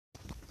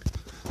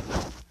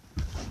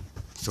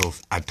So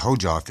if I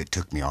told y'all if it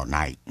took me all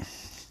night,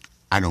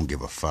 I don't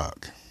give a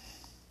fuck.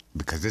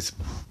 Because this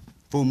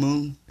full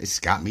moon, it's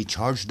got me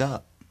charged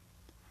up.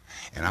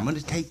 And I'm going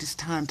to take this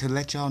time to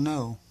let y'all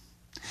know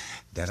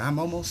that I'm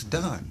almost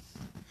done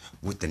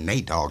with the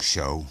Nate Dogg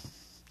show.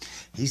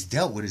 He's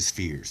dealt with his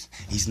fears.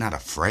 He's not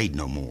afraid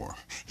no more.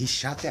 He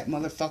shot that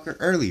motherfucker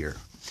earlier.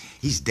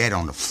 He's dead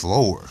on the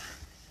floor.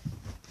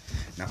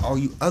 Now, all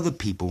you other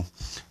people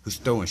who's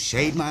throwing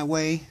shade my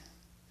way,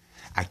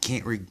 I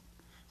can't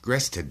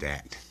regress to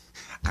that.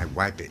 I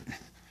wipe it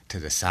to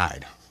the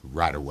side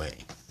right away.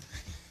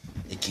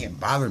 It can't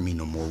bother me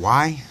no more.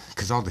 Why?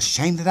 Because all the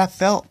shame that I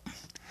felt,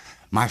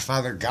 my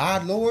Father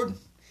God, Lord,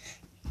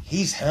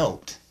 He's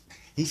helped.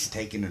 He's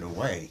taken it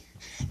away.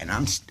 And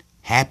I'm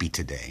happy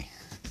today.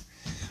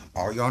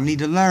 All y'all need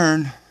to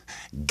learn,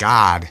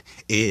 God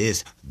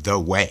is the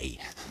way.